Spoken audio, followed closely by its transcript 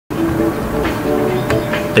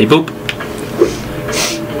Hey boop.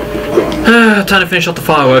 Time to finish off the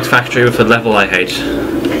fireworks factory with a level I hate.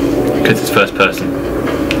 Because it's first person.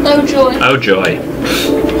 Oh joy. Oh joy.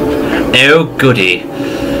 Oh goody.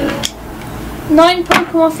 9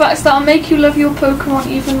 Pokemon facts that'll make you love your Pokemon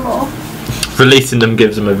even more. Releasing them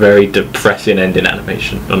gives them a very depressing ending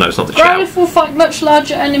animation. Oh no, it's not the shout. Growlithe will fight much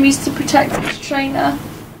larger enemies to protect its trainer.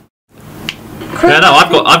 Yeah, no,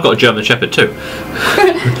 I've got a German Shepherd too.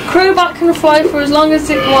 Crobat can fly for as long as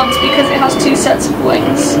it wants because it has 2 sets of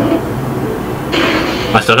wings.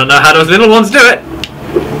 I still don't know how those little ones do it.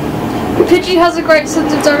 Pidgey has a great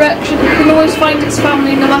sense of direction. It can always find its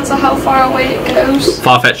family no matter how far away it goes.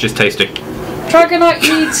 Farfetch'd is tasty. Dragonite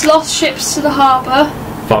leads lost ships to the harbour.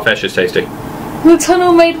 Farfetch'd is tasty. The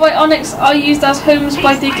tunnel made by Onyx are used as homes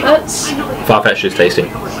by Diglets. Farfetch'd is tasty.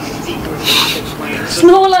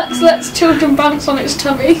 Snorlax lets children bounce on its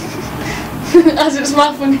tummy as its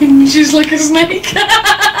mouth unhinges like a snake.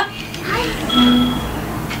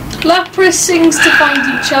 Lapras sings to find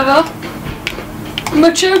each other.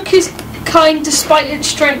 Machoke is kind despite its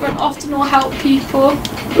strength and often will help people.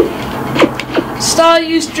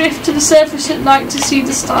 Staryus drift to the surface at night to see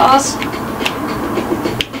the stars.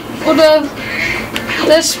 Although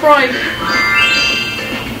there's Sprite.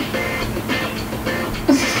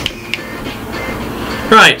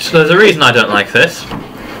 Right, so there's a reason I don't like this.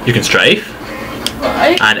 You can strafe.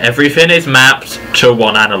 Right. And everything is mapped to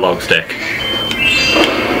one analog stick.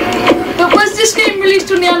 But was this game released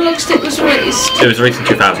when the analog stick was released? It was released in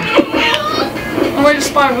 2000. And where did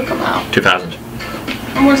Spyro come out? 2000.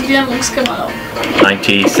 And where did the analogs come out?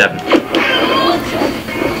 97.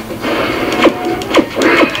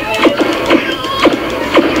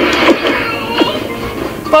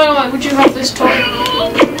 By the way, would you have this toy?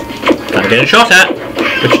 Kind of getting shot at.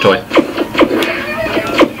 Which toy?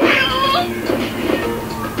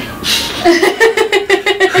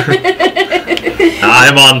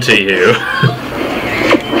 I'm on to you.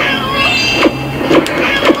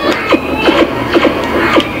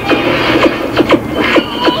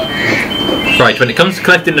 Right, when it comes to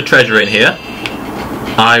collecting the treasure in here,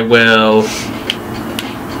 I will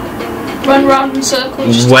run round in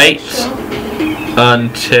circles. Wait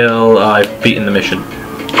until I've beaten the mission.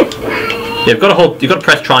 Yeah, you've got to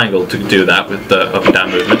press triangle to do that with the up and down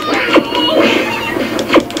movement.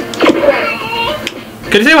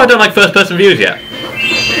 Can you see why I don't like first person views yet?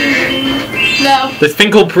 No. This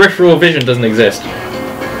thing called peripheral vision doesn't exist.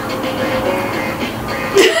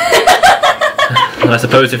 And I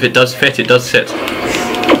suppose if it does fit, it does sit.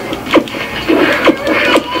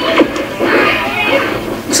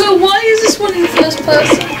 So why is this one in first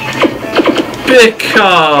person?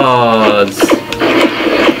 Because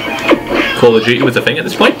Call of Duty was a thing at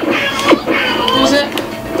this point. Was it?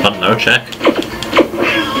 I don't know, check.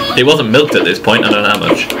 It wasn't milked at this point, I don't know how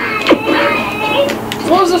much.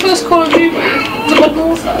 What was the first Call of Duty? Was it Modern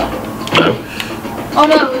Warfare? No. Oh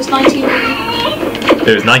no, it was 19...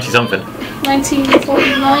 It was 90 something.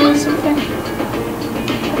 1949 or something. I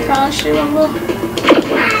can't actually remember.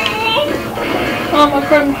 Oh, my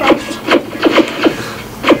Chrome crashed.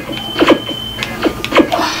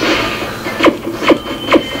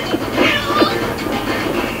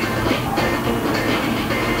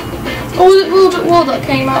 Or was it World at War that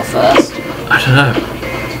came out first? I don't know.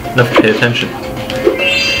 Never paid attention.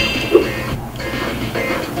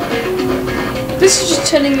 This is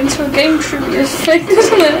just turning into a game trivia thing,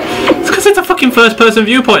 isn't it? It's because it's a fucking first person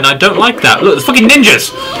viewpoint and I don't like that. Look, there's fucking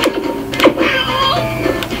ninjas!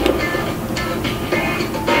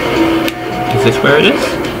 Is this where it is?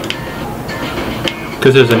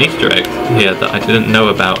 Because there's an Easter egg here that I didn't know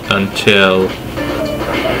about until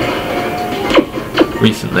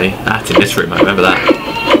recently. Ah, it's in this room, I remember that.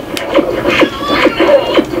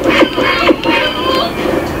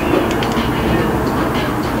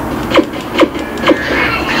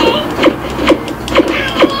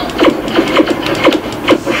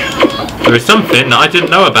 There is something that I didn't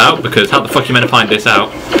know about, because how the fuck are you meant to find this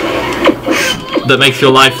out, that makes your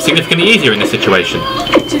life significantly easier in this situation.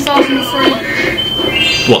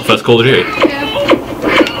 2003. What, first Call of Duty? Yeah.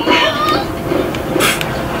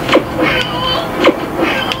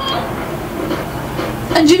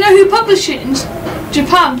 And do you know who published it in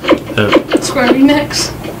Japan? Square Enix.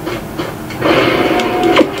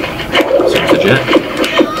 Sounds legit.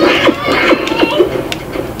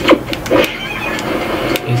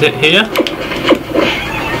 Is it here?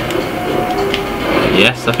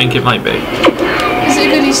 Yes, I think it might be. Is it a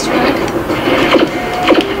good Easter egg?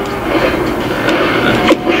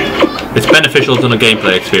 It's beneficial to the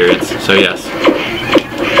gameplay experience, so yes.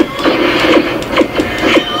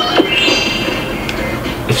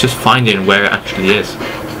 It's just finding where it actually is.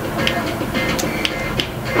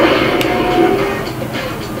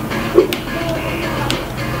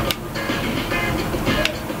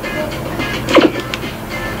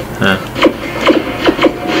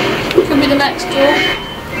 the next door.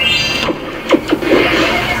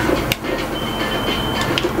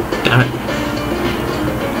 Damn it.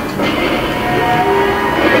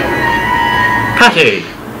 Patty!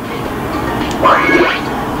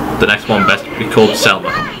 The next one best be called Selma.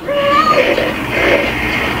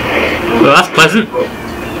 Well, that's pleasant.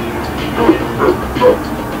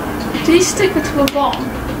 Did he stick her to a bomb?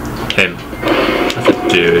 Him. That's a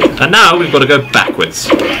dude. And now we've got to go backwards.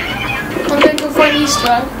 I'm going to go find the Easter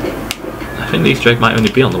egg. I think the Easter egg might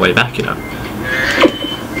only be on the way back, you know.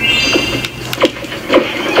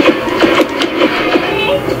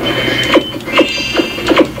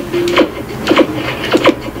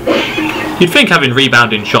 You'd think having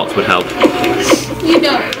rebounding shots would help. You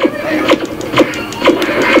know.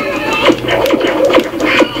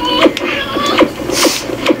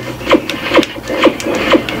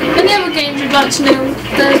 Any other games you'd like to know?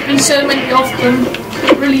 There's been so many of them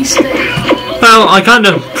released it. Well, I kind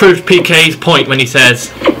of proved PK's point when he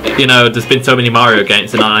says, you know, there's been so many Mario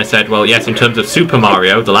games, and I said, well, yes, in terms of Super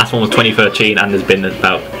Mario, the last one was 2013, and there's been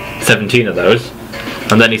about 17 of those.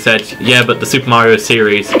 And then he said, yeah, but the Super Mario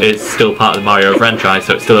series is still part of the Mario franchise,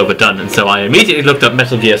 so it's still overdone. And so I immediately looked up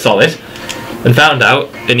Metal Gear Solid and found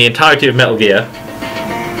out in the entirety of Metal Gear,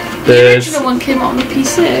 The original one came out on the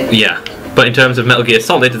PC. Yeah, but in terms of Metal Gear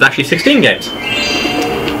Solid, there's actually 16 games.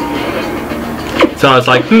 So I was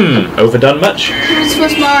like, overdone much? It was the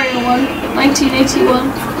first Mario one,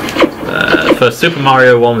 1981. First Super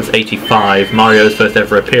Mario one was 85, Mario's first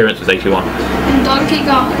ever appearance was 81. And Donkey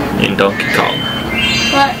Kong. In Donkey Kong.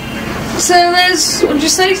 Right. So there's, what did you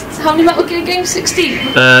say, how many Metal Gear games?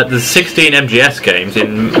 16? There's 16 MGS games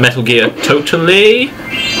in Metal Gear totally.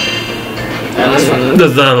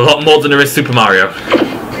 There's a lot more than there is Super Mario.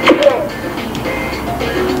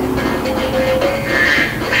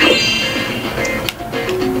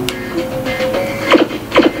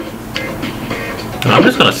 I'm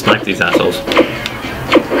just gonna snipe these assholes. And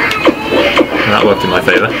that worked in my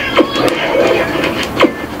favour.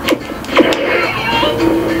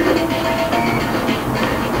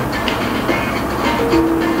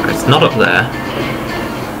 It's not up there.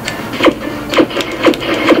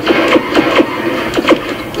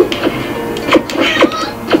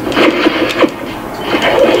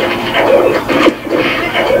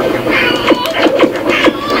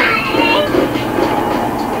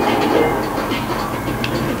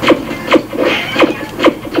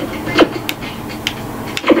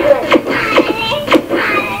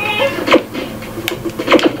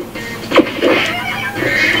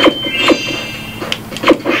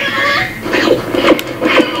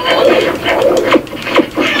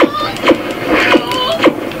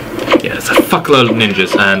 Fuckload of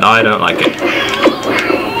ninjas, and I don't like it.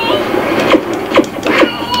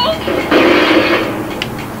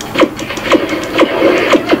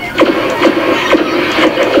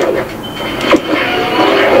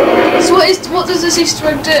 So what does this Easter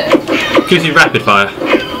egg do? Gives you rapid fire,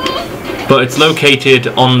 but it's located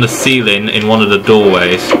on the ceiling in one of the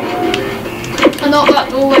doorways. And not that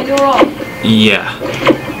doorway you're on? Yeah.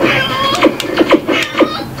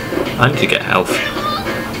 I need to get health.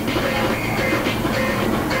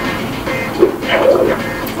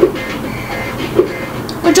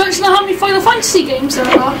 Would you like to know how many Final Fantasy games there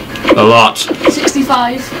are? A lot.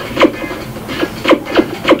 65.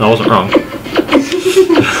 I wasn't wrong.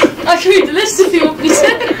 I can read the list if you want me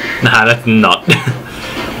to. Nah, that's not.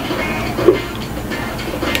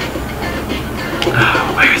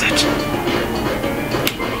 Where is it?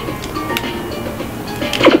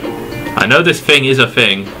 I know this thing is a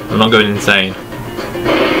thing. I'm not going insane.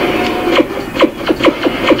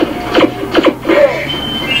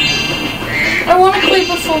 I want to play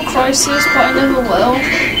Before Crisis, but I never will.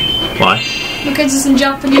 Why? Because it's in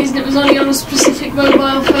Japanese and it was only on a specific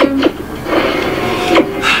mobile phone.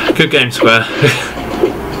 Good game, Square.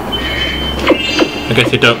 I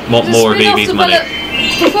guess you don't want more of Eevee's money.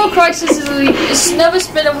 Before Crisis is another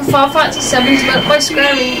spin-off of Final Fantasy VII developed by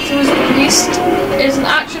Square Enix. It was released. It is an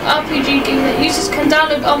action RPG game that users can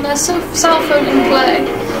download on their cell phone and play.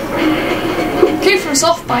 It came from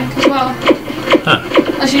SoftBank as well. Huh.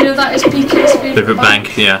 As you know, that is PK's favourite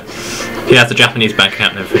bank. Yeah. He has a Japanese bank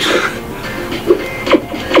account and everything.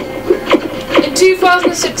 In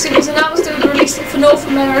 2006 it was announced they would release it for North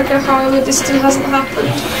America, however this still hasn't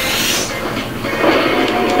happened.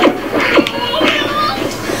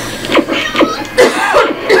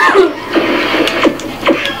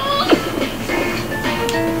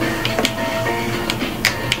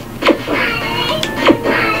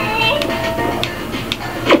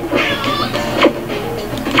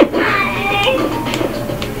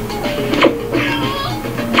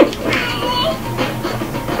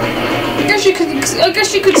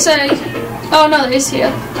 guess you could say. Oh no, it is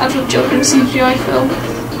here. Adult children's CGI film.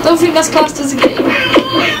 Don't think that's classed as a game.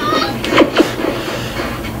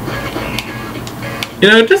 You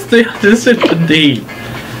know, just the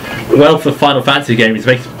wealth of Final Fantasy games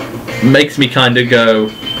makes me kind of go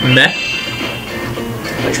meh.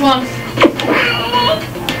 Which one?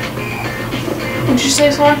 What did you say,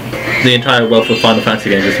 sorry? The entire wealth of Final Fantasy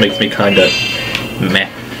games just makes me kind of meh.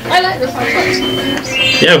 I like the Final Fantasy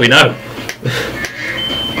games. Yeah, we know.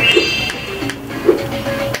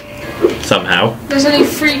 Somehow. There's only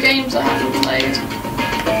 3 games I haven't played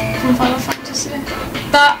from Final Fantasy.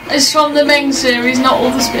 That is from the main series, not all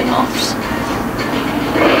the spin-offs.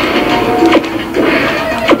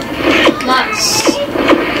 That's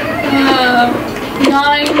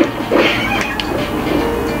 9,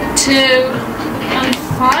 2, and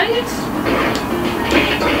 5.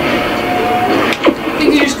 I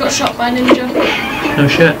think you just got shot by a ninja. No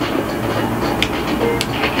shit.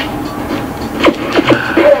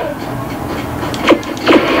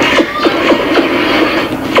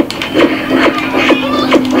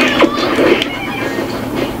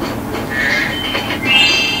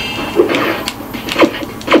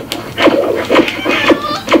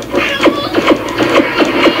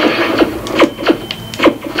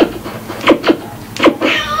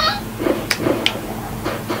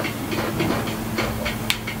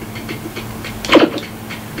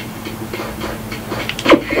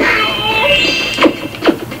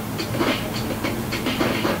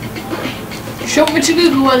 Show me to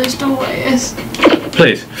Google where this doorway is.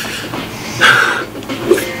 Please.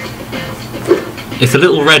 It's a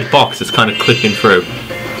little red box that's kind of clipping through.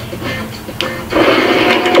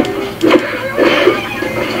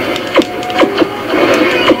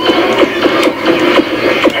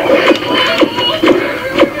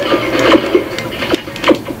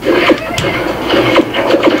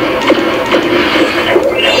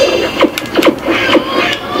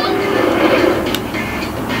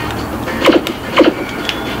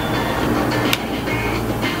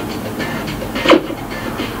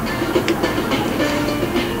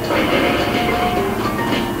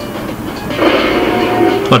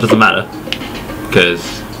 Well, it doesn't matter,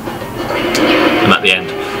 because I'm at the end.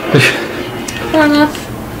 Fair enough.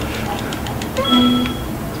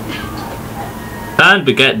 And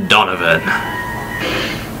we get Donovan.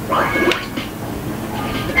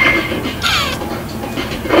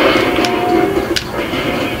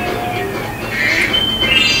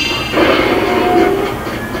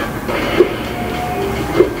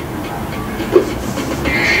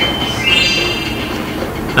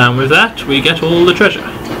 And with that, we get all the treasure.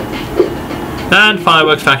 And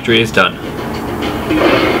Fireworks Factory is done.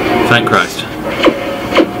 Thank Christ.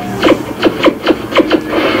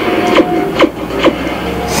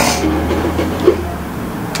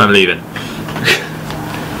 I'm leaving.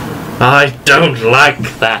 I don't like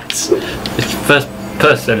that. It's first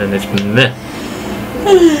person and it's meh.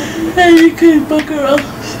 Hey, you can bugger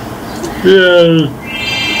off. Yeah.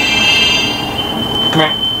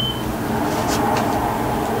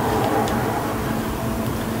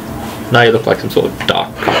 Now you look like some sort of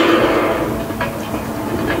dark cop.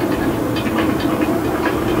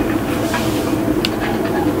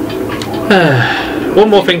 One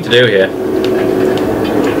more thing to do here.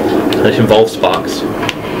 And it involves sparks.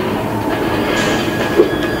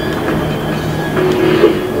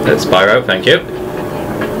 That's Spyro, thank you.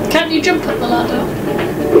 Can't you jump up the ladder?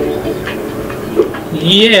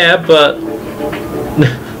 Yeah, but...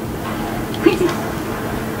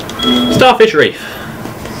 Starfish Reef.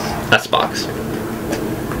 That's Sparks.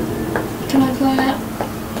 Can I play it?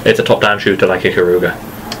 It's a top-down shooter like Ikaruga.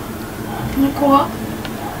 Like what?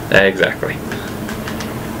 Exactly.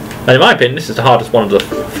 And in my opinion, this is the hardest one of the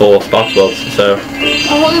 4 Sparks worlds, so...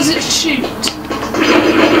 And what does it shoot?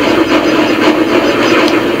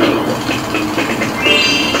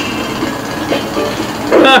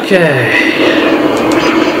 Okay.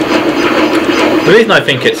 The reason I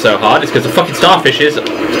think it's so hard is because the fucking starfish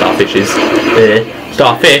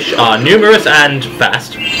are numerous and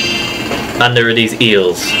fast. And there are these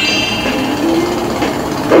eels.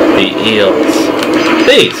 The eels.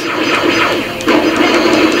 These.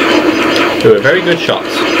 Who are very good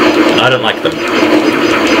shots. And I don't like them.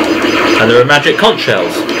 And there are magic conch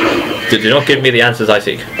shells. Do not give me the answers I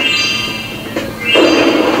seek.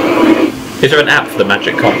 Is there an app for the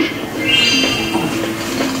magic conch?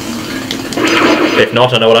 If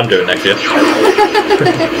not, I know what I'm doing next year.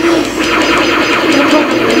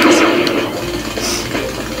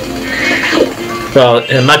 Well,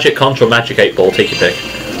 a magic conch or magic 8-ball, take your pick.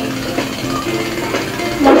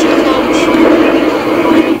 Magic conch.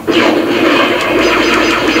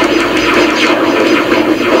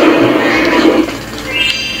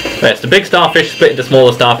 Yes, the big starfish split into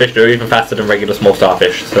smaller starfish. They're even faster than regular small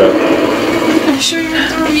starfish. So. I'm sure you read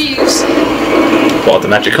the reviews. What, the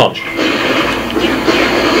magic conch?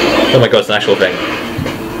 Oh my god, it's an actual thing.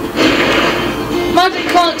 Magic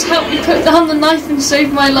can't help me put down the knife and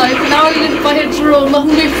save my life. Now I live by its rule. Long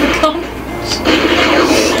live the conch.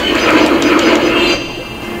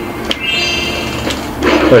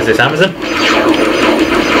 What is this, Amazon?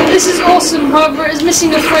 This is awesome, however it is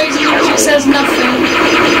missing a phrase in which it says nothing.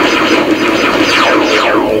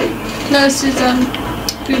 No, this is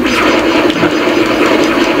Google.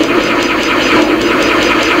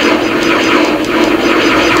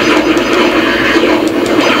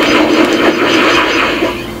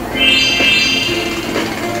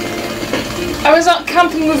 I was out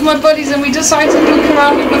camping with my buddies and we decided to look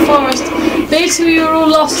around in the forest. Later we were all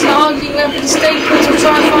lost and arguing over the stay put or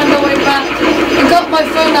try and find our way back. I got my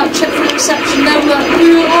phone out, checked for reception, then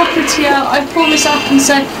we were all pretty out. I pulled this up and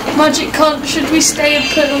said, Magic Conch, should we stay and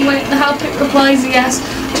put and wait? And help it replies yes.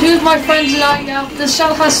 Two of my friends and I yelled, the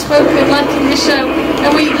shell has spoken like in the show.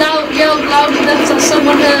 And we yelled loud enough that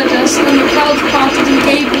someone heard us and the clouds parted and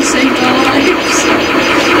Gable saved our lives.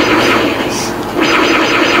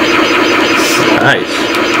 Nice.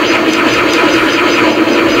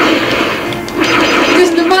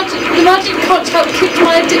 Because the magic conch helped kick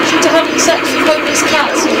my addiction to having sex with homeless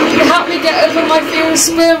cats. It helped me get over my fear of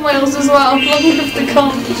sperm whales as well, along with the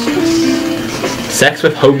conch. Sex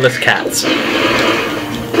with homeless cats.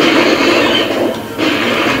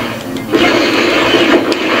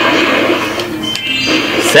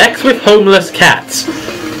 Sex with homeless cats.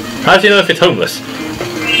 How do you know if it's homeless?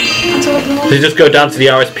 Does he just go down to the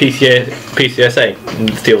PCSA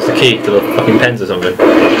and steals the key to the fucking pens or something?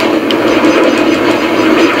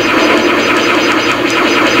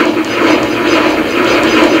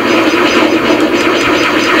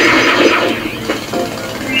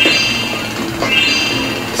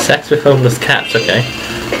 Sex with homeless cats, okay.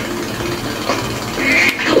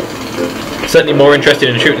 Certainly more interested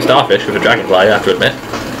in shooting starfish with a dragonfly, I have to admit.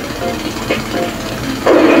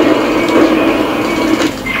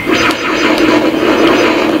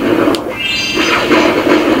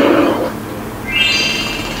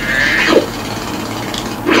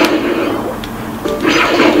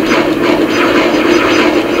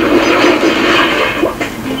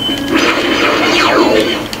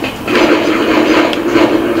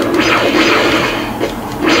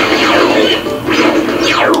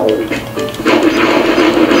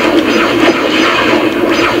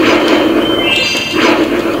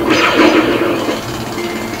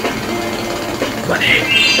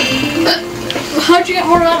 How'd you get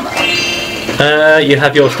more ammo? You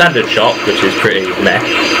have your standard shot, which is pretty meh,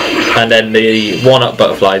 and then the one-up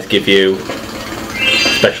butterflies give you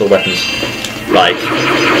special weapons, like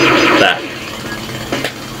that.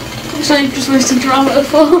 So you just wasted your ammo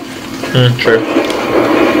for. True.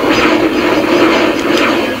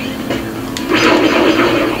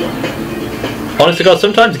 Honest to God,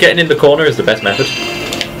 sometimes getting in the corner is the best method.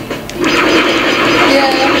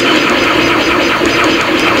 Yeah.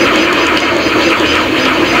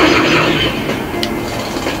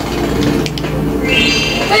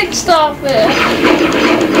 Big starfish.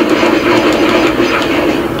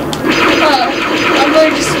 Oh, I'm very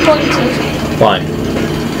disappointed. Why?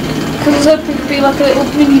 Because I was hoping it would be like a little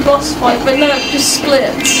mini boss fight, but no, it just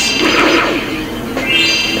splits.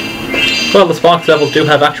 Well, the Sparks levels do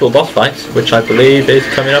have actual boss fights, which I believe is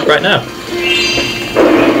coming up right now.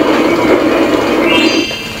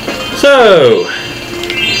 So,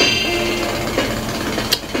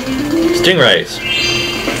 stingrays.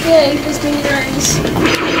 Yay, the stingrays.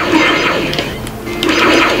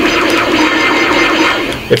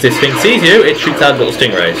 If this thing sees you, it shoots out little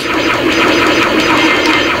stingrays.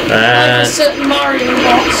 Like a certain Mario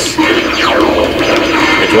boss.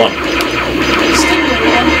 Which one? Stingray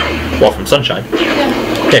one. What, from Sunshine? Yeah.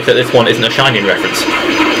 Yeah, except this one isn't a Shining reference.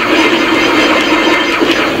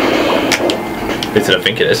 At least I don't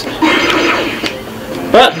think it is.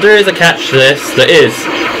 But there is a catch to this. There is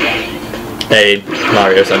a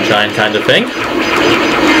Mario Sunshine kind of thing.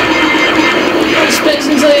 It splits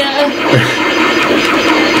into the air.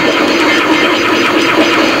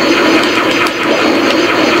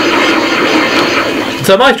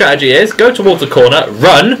 So my strategy is go towards a corner,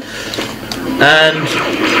 run, and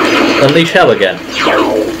unleash hell again.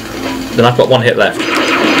 Then I've got one hit left.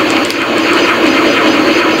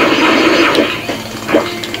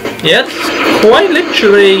 Yeah, that's quite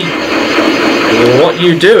literally what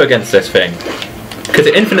you do against this thing. Because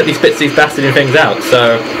it infinitely spits these bastarding things out,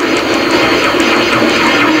 so...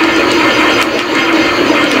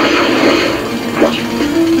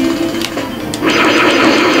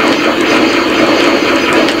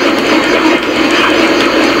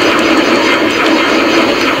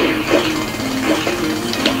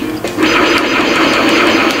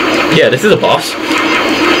 this is a boss.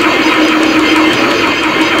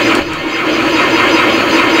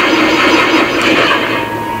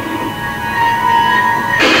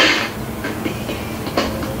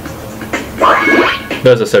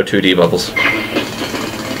 Those are so 2D bubbles.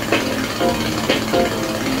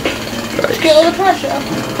 Right. Get all the pressure.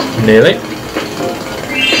 Nearly.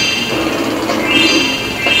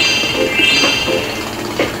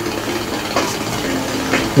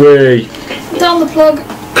 Way. Down the plug.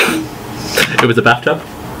 It was a bathtub.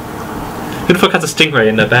 Who the fuck has a stingray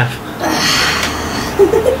in their bath?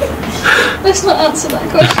 Let's not answer that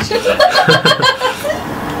question.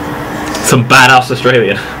 Some badass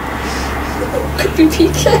Australian. Could be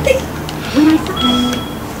PK.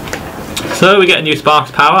 So we get a new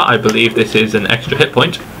Sparks power. I believe this is an extra hit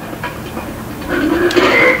point.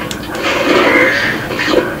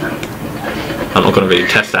 I'm not going to really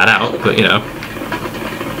test that out, but you know.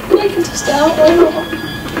 Well, you can test it out, why not?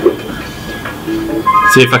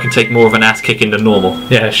 See if I can take more of an ass kicking than normal.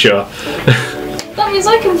 Yeah, sure. That means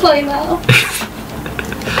I can play now.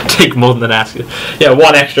 Take more than an ass. Yeah,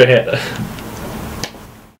 one extra hit.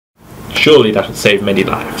 Surely that would save many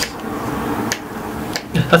lives.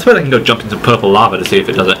 I suppose I can go jump into purple lava to see if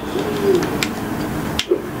it does it.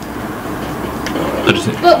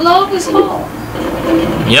 But lava's hot.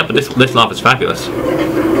 Yeah, but this lava's fabulous.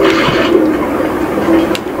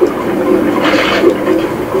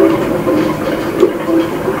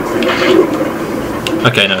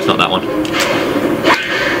 Okay, no, it's not that one.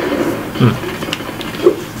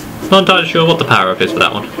 Not entirely sure what the power up is for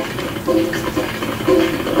that one.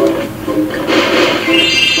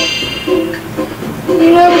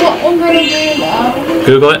 You know what I'm going to do now?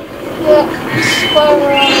 Google it. Yeah,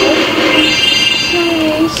 Spyro.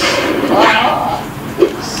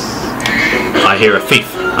 I hear a thief.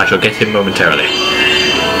 I shall get him momentarily.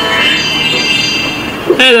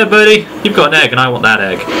 Hey there, buddy. You've got an egg and I want that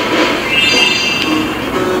egg.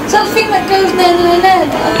 Is that the thing that goes there?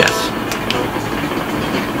 Yes.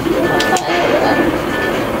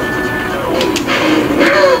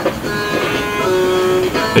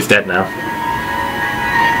 It's dead now.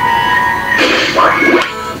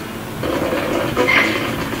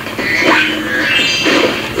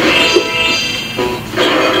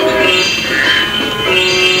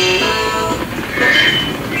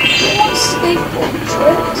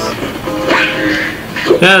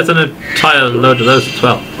 Yeah, there's an entire load of those as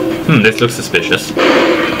well. This looks suspicious.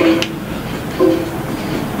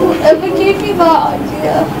 Whatever gave me that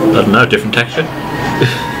idea? I don't know, different texture.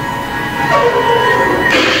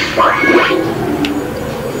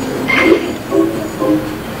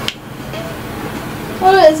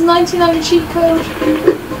 Oh, it's 99 cheat code.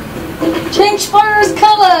 Change Spyro's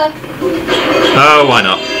colour! Oh, why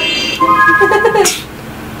not?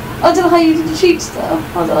 I don't know how you do the cheats though.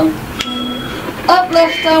 Hold on. Up,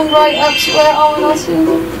 left, down, right, up, square, R1,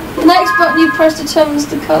 R2. The next button you press determines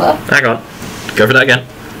the colour. Hang on. Go for that again.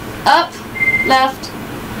 Up, left,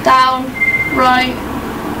 down, right,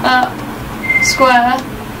 up, square,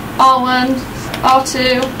 R1,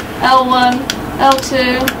 R2, L1,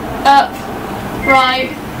 L2, up, right,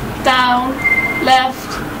 down, left,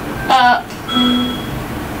 up.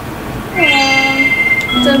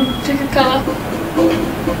 Then pick a colour.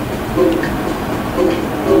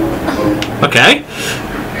 Okay. I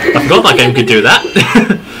forgot that game could do that.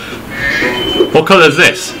 What colour is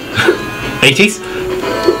this? 80s?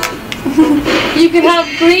 You can have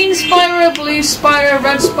green Spyro, blue Spyro,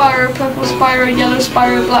 red Spyro, purple Spyro, yellow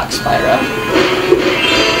Spyro, black Spyro.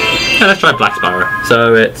 Yeah, let's try black Spyro.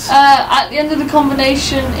 So it's... at the end of the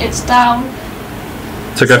combination, it's down.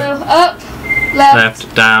 So go up,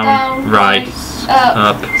 left, down, right,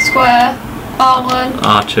 up, square, R1,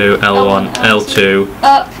 R2, L1, L2,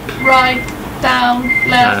 up, right, down,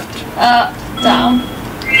 left, up, down.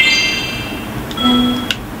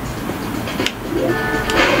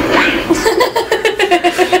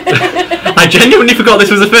 I genuinely forgot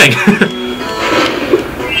this was a thing.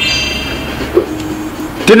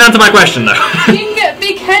 Didn't answer my question though. You can get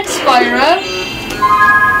big head Spyro.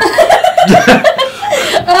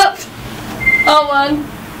 Up, R1,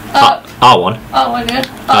 up, R1. R1, yeah,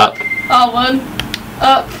 up, R1,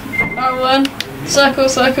 up, R1, circle,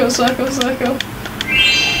 circle, circle, circle.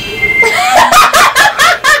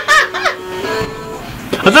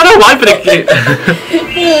 I don't know why, but it...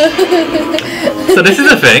 So this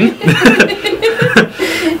is a thing.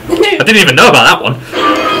 I didn't even know about that one.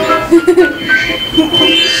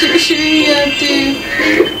 Should we do...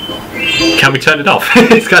 Can we turn it off?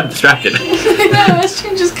 It's kind of distracting. No, let's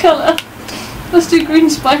change his colour. Let's do green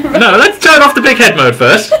Spyro. No, let's turn off the big head mode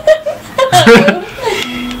first.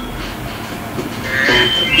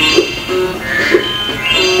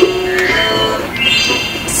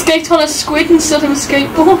 skate on a squid instead of a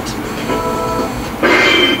skateboard.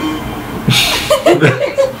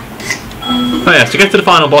 Oh yes, to get to the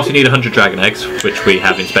final boss you need 100 dragon eggs, which we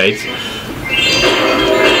have in spades.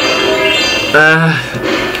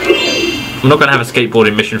 I'm not going to have a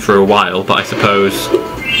skateboarding mission for a while, but I suppose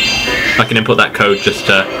I can input that code just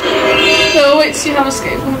to... No, wait till you have a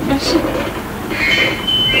skateboarding mission.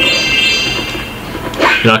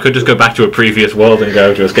 You know, I could just go back to a previous world and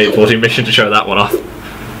go to a skateboarding mission to show that one off.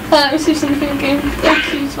 Let me see something again.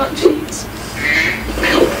 Thank you for cheats.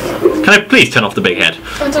 Can I please turn off the big head?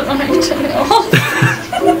 I don't know how to turn it off.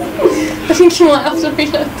 I think you might have to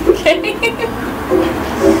reload the game.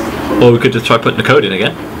 Or we could just try putting the code in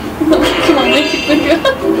again. No, come on, make it bigger.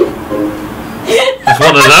 It's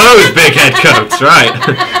one of those big head codes, right?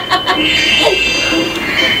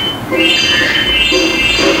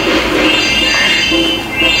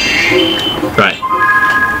 Right.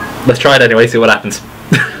 Let's try it anyway, see what happens.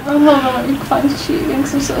 Oh, hold on, let me find the cheat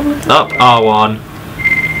links and sort of... Up R1.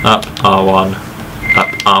 Up R1. Up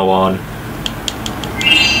R1.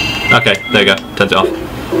 Okay, there you go. Turns it off.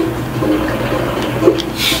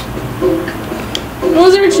 It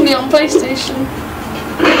was originally on PlayStation.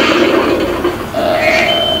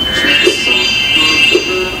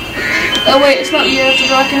 Oh wait, it's not Year of the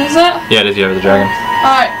Dragon, is it? Yeah, it is Year of the Dragon.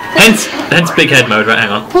 Alright. Hence big head mode, right, hang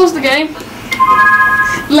on. Pause the game.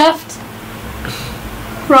 Left.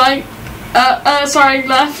 Right. Sorry,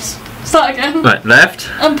 left. Start again. Right, left.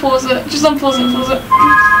 Unpause it. Just unpause it and pause it.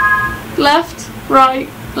 Left, right,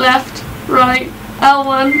 left, right.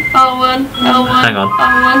 L1, L1, L1. Hang on.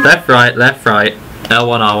 L1. Left, right,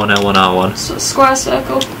 L1, R1, L1, R1. Square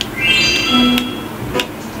circle.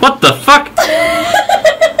 What the fuck?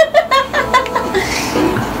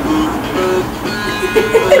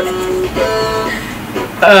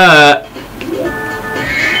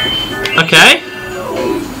 Okay.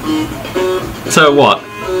 So what?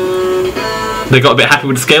 They got a bit happy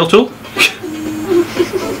with the scale tool?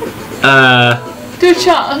 Do a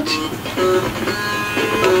charge.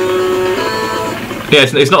 Yeah,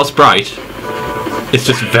 it's not a sprite. It's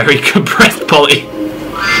just very compressed poly.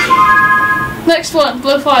 Next one,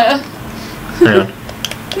 blow fire. Hang on.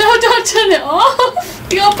 No, don't turn it off.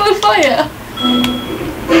 You gotta blow fire.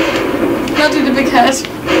 Now do the big head.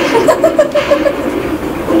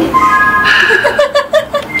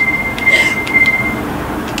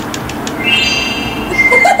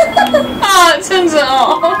 Ah, it turns it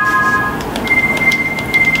off.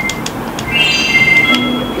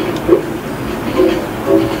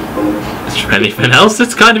 Is there anything else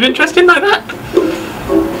that's kind of interesting like that?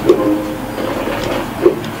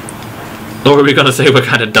 Or are we going to say we're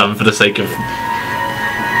kind of dumb for the sake of...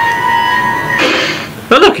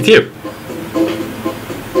 Oh look, it's you.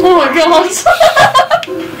 Oh my god.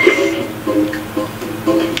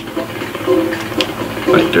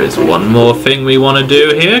 Right, there is one more thing we want to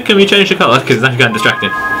do here. Can we change the colour? Because it's actually kind of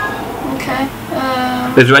distracting. Okay.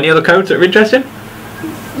 Is there any other codes that are interesting?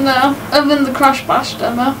 No, other than the Crash Bash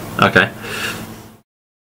demo. Okay.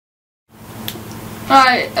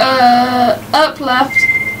 Alright, up left,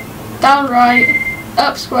 down right,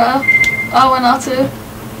 up square, L1, L2,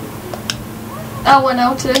 L1,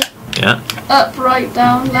 L2. Yeah. Up, right,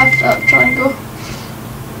 down, left, up, triangle.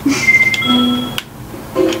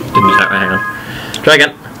 Didn't do that right, hang on. Try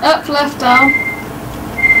again. Up, left, down.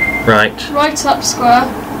 Right. Right, up, square.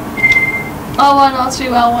 L1, L2,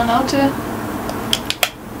 L1, L2.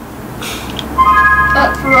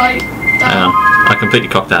 Up, right, Hang down. on. I completely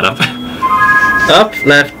cocked that up. Up,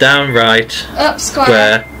 left, down, right. Up,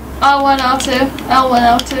 square. L1, L2, L1,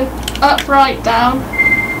 L2. Up, right, down.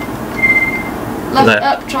 Left,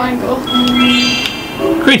 up, triangle.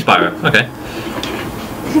 Green Spyro, okay.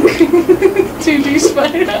 2D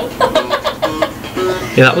Spyro.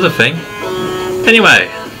 Yeah, that was a thing. Anyway.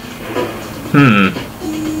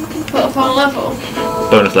 Put up on level.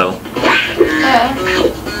 Bonus level.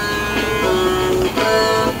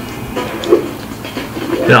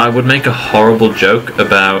 You know, I would make a horrible joke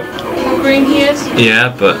about... How green he is?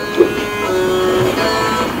 Yeah, but...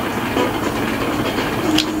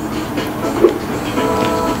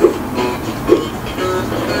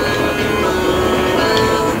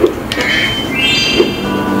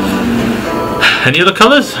 Any other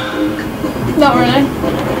colours? Not really.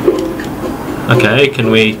 Okay, can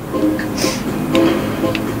we...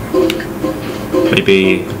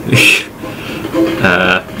 Maybe...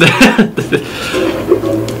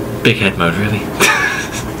 Big head mode, really.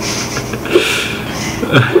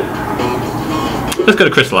 Let's go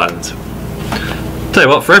to Crystal Islands. Tell you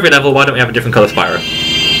what, for every level, why don't we have a different colour Spyro?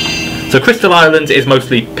 So Crystal Islands is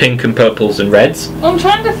mostly pink and purples and reds. I'm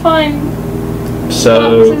trying to find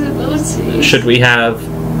So, his abilities? should we have...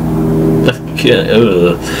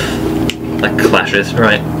 that clashes,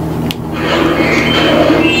 right.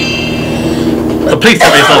 But please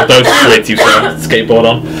tell me it's not those slides you throw skateboard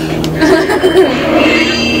on.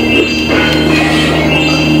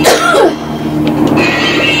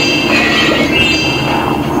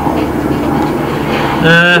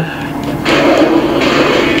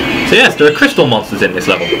 So yes, there are crystal monsters in this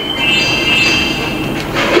level.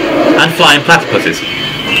 And flying platypuses.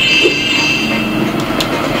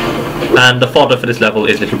 And the fodder for this level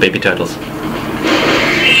is little baby turtles.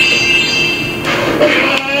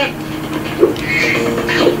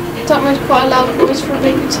 That made quite a loud noise for a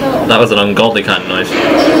baby turtle. That was an ungodly kind of noise.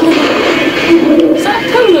 Is that a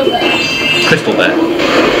polar bear? Crystal bear.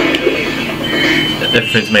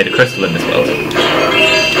 Everything's made of crystal in this world.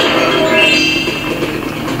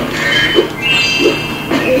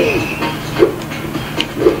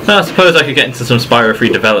 I suppose I could get into some Spyro free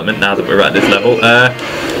development now that we're at this level.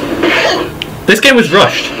 This game was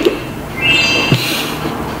rushed.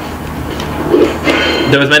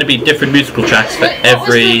 There was meant to be different musical tracks for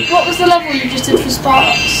every... What was the level you just did for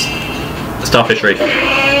Sparks? Starfish Reef. I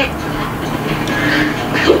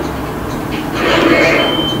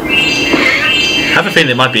have a feeling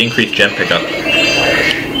it might be increased gem pickup.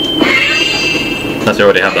 Unless I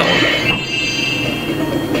already have that one.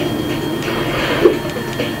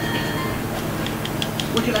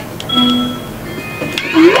 Would you like?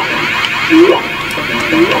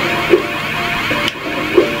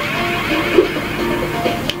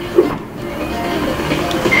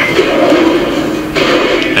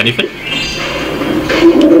 Anything?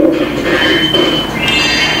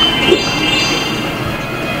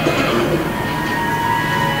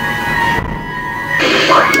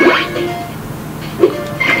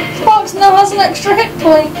 Sparks now has an extra hit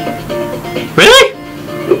point. Really?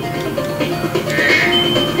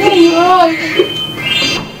 Yeah, you're right.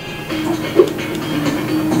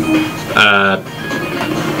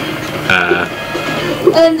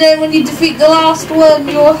 And then when you defeat the last one,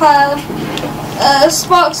 you'll have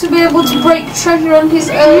Sparks will be able to break treasure on his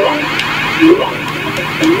own.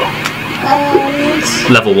 And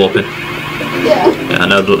Level warping. yeah. Yeah, I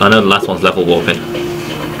know the last one's level warping.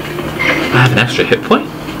 I have an extra hit point?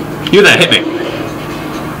 You there, hit me.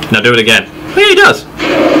 Now do it again. Oh yeah, he does.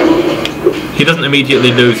 He doesn't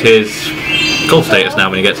immediately lose his gold status now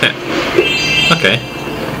when he gets hit. Okay.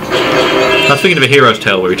 I was thinking of a Hero's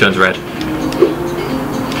Tale where he turns red.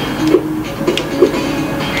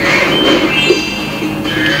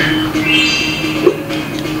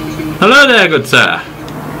 Hello there, good sir.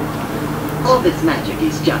 All this magic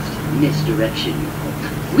is just misdirection,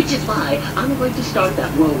 which is why I'm going to start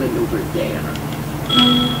that whirlwind over there.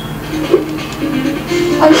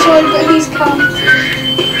 I'm sorry, but he's come.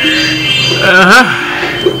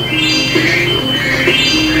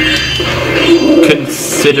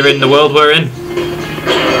 Considering the world we're in.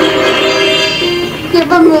 Yeah,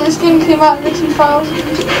 remember this game came out in the 2000s.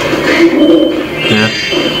 Yeah.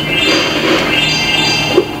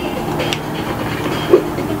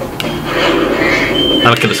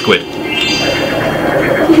 I'm a killer squid.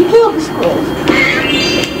 Can you kill the squid?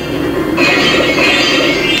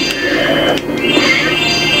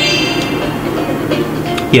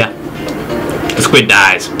 Yeah. The squid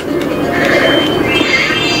dies.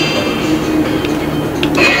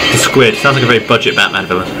 The squid. Sounds like a very budget Batman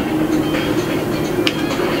villain.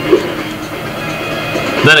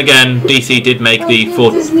 Then again, DC did make the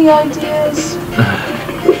fourth... Disney ideas.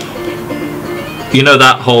 You know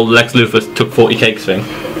that whole Lex Luthor took 40 cakes thing?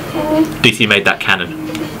 DC made that canon.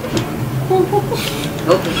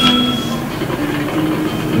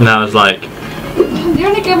 And I was like... The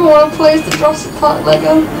only game I want to play is the Jurassic Park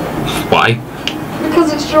Lego. Why?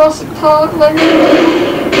 Because it's Jurassic Park Lego.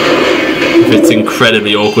 It's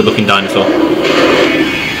incredibly awkward looking dinosaur.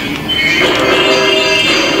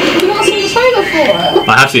 You not seen the trailer for it?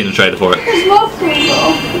 I have seen the trailer for it. It's lovely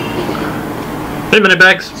though. Hey, money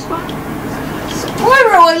bags.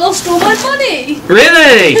 Spyro, I lost all my money!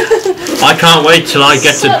 Really? I can't wait till I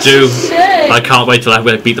get to do... Shame. I can't wait till I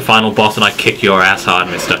beat the final boss and I kick your ass hard,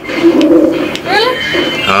 mister. Really?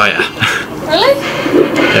 Oh yeah. Really?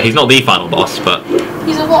 Yeah, he's not the final boss, but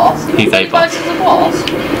He's a boss? He's a boss. He's a boss?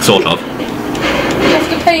 sort of. You have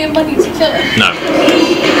to pay him money to kill him. No.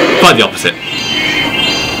 Quite the opposite.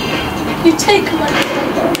 You take money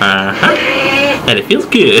from him. Uh-huh. And it feels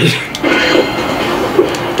good.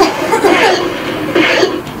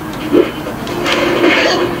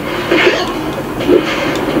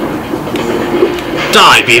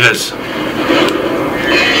 Die, beavers!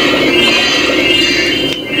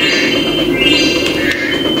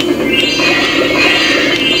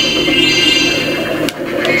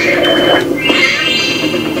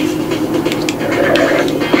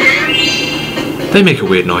 They make a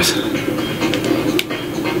weird noise.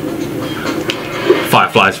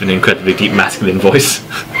 Fireflies with an incredibly deep masculine voice.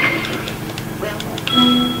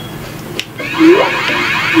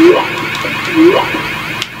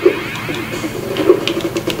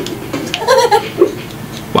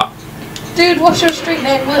 What? Dude, what's your street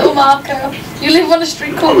name? Little Marco. You live on a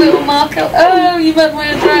street called Little Marco. Oh, you meant my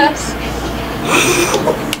address.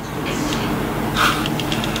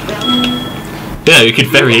 Yeah, you could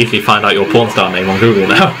very easily find out your porn star name on Google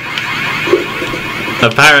now.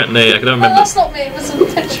 Apparently, I don't remember. Oh, that's not me, it was a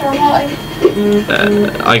picture of mine.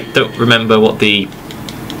 I don't remember what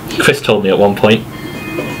Chris told me at one point.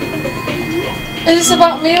 Is this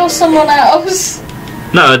about me or someone else?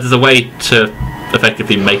 No, there's a way to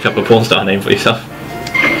effectively make up a porn star name for yourself.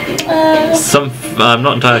 I'm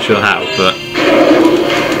not entirely sure how, but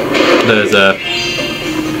there's a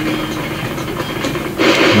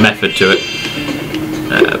method to it.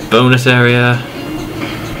 Bonus area.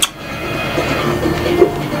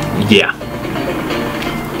 Yeah.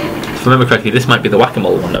 If I remember correctly, this might be the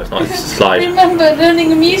whack-a-mole one. No, it's not. It's a slide. Remember,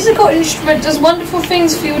 learning a musical instrument does wonderful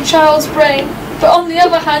things for your child's brain, but on the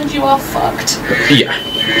other hand, you are fucked. Yeah.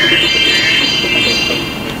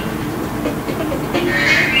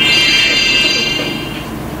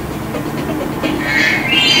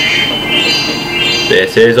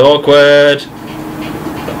 This is awkward.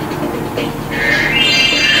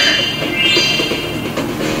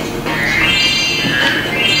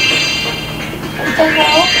 What the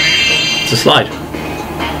hell? It's a slide.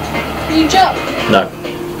 You jump? No.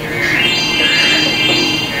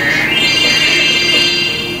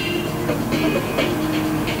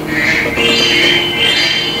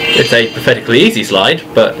 It's a pathetically easy slide,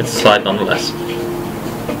 but it's a slide nonetheless.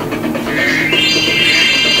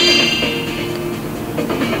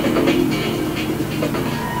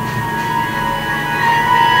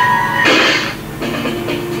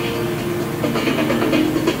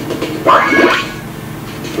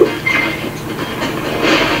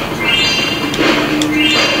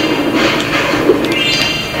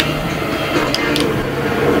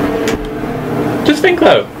 Just think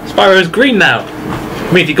though, Spyro's green now.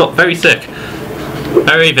 It means he got very sick.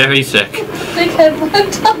 Very, very sick. Big head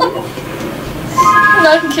went on.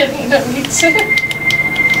 No, I'm kidding, you don't need to.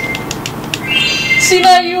 See,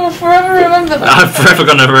 now you will forever remember that. I'm forever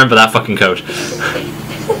gonna remember that fucking code.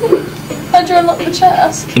 How do you unlock the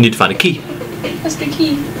chest? You need to find a key. That's the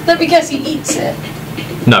key. Let me guess, he eats it.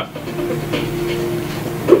 No.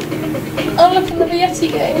 Oh, look in the Yeti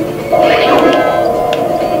game.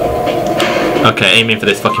 Okay, aiming for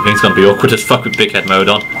this fucking thing's gonna be awkward as fuck with big head mode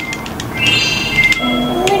on. I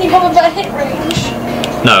mean, you have a better hit range.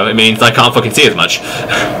 No, it means I can't fucking see as much.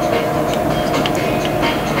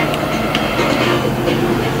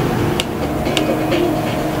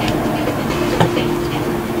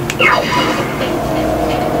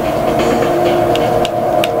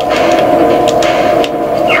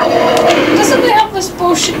 Doesn't they have this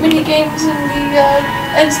bullshit mini games in the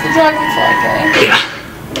Enter the Dragonfly game? Yeah.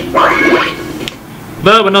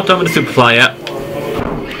 But we're not done with the Superfly yet.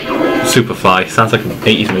 Superfly sounds like an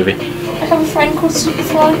 80s movie. I have a friend called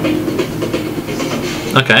Superfly.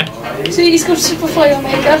 Okay. See, he's called Superfly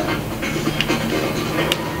Omega.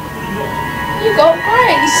 You got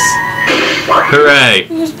Grace. Hooray!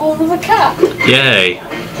 He was born with a cat. Yay!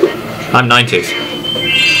 I'm 90s.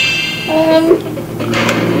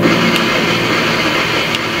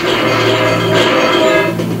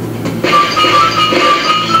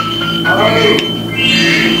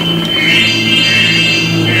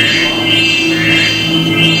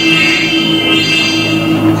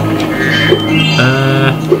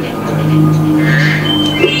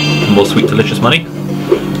 More sweet, delicious money.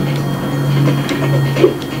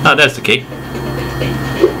 Ah, there's the key.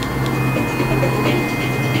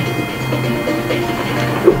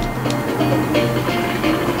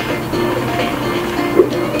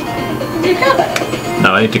 Did you get it?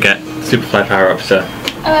 No, I need to get Superfly power-ups to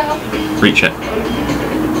reach it.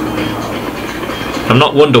 I'm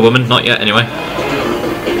not Wonder Woman, not yet anyway.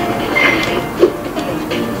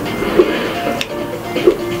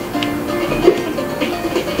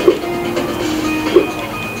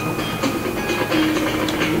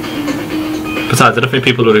 Besides, I don't think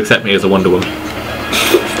people would accept me as a Wonder Woman.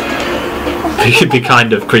 It could be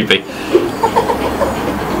kind of creepy.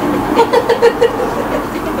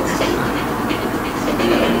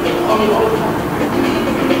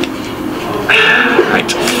 Right.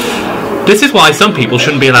 This is why some people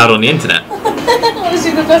shouldn't be allowed on the internet. I want to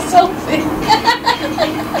see the best selfie.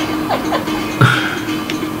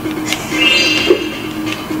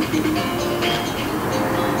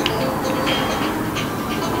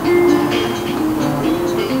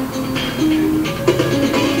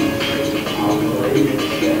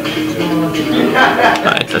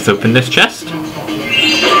 Right, let's open this chest. Ooh,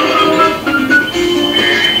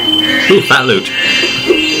 fat loot.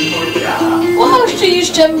 What else do you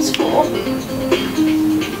use gems for?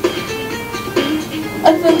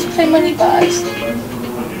 Other than to play money bags.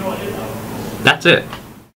 That's it.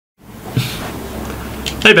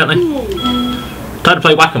 Hey Bentley. Time to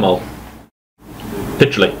play whack-a-mole.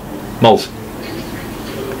 Literally. Moles.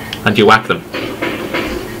 And you whack them.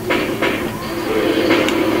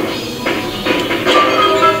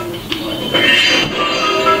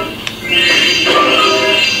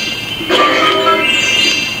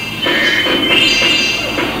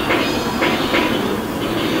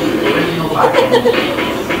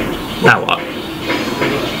 Now what?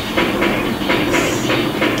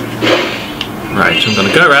 Right, so I'm going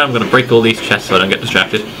to go around, I'm going to break all these chests so I don't get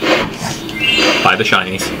distracted by the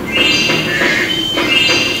shinies.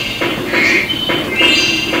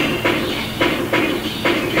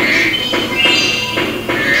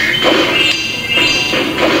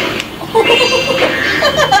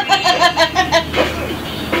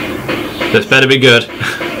 This better be good.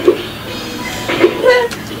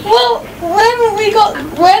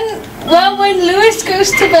 When Lewis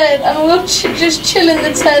goes to bed and we'll just chill in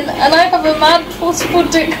the tent, and I have a mad portable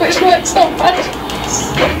dick which works on batteries.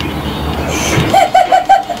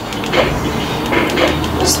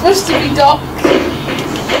 It's supposed to be Doc.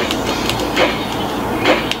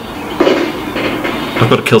 I've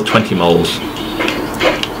got to kill 20 moles.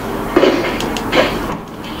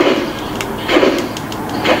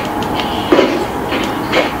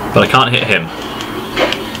 But I can't hit him.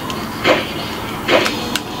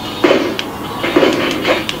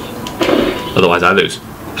 Otherwise I lose.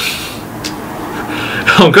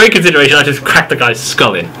 On great consideration, I just cracked the guy's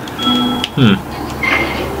skull in.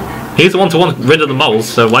 He's the one to want rid of the moles,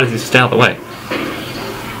 so why does he stay out of the way?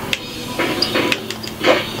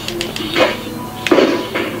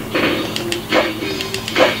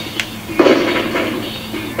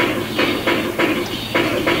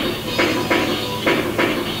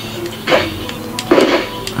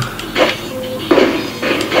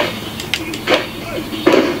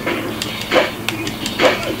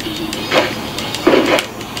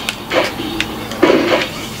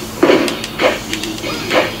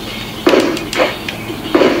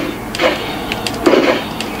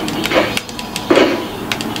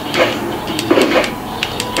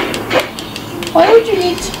 Why would you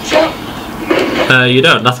need to jump? You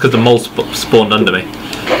don't. That's because the mole spawned under me.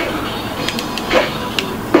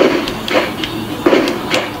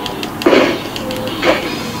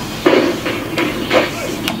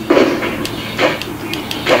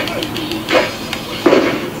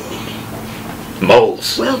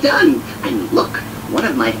 Moles. Well done. And look, one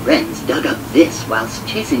of my friends dug up this whilst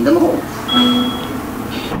chasing the moles.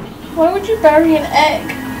 Why would you bury an egg?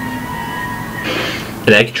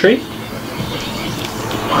 An egg tree?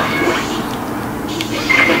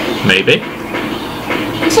 Maybe.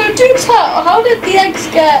 So do tell, how did the eggs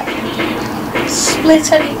get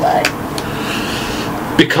split anyway?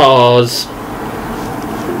 Because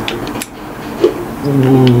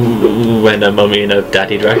when a mummy and a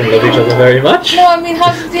daddy dragon love each other very much. No, I mean,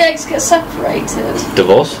 how did the eggs get separated?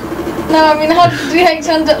 Divorce? No, I mean, how did the eggs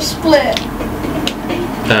end up split?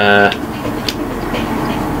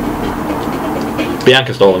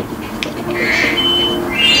 Bianca stole them.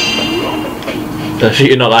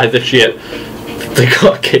 You're not like this shit. They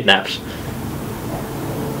got kidnapped.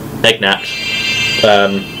 Egg-napped.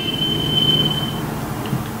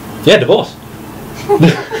 Yeah, divorce.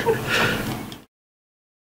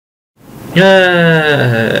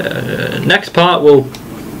 Next part will...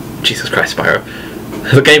 Jesus Christ, Spyro.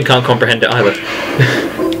 The game can't comprehend it either.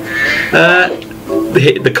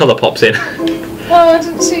 The colour pops in. Oh, I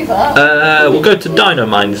didn't see that. We'll go to Dino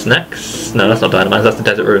Mines next. No, that's not Dino Mines, that's the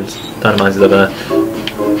Desert Ruins. Dino Mines is over there.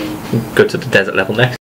 Go to the desert level next.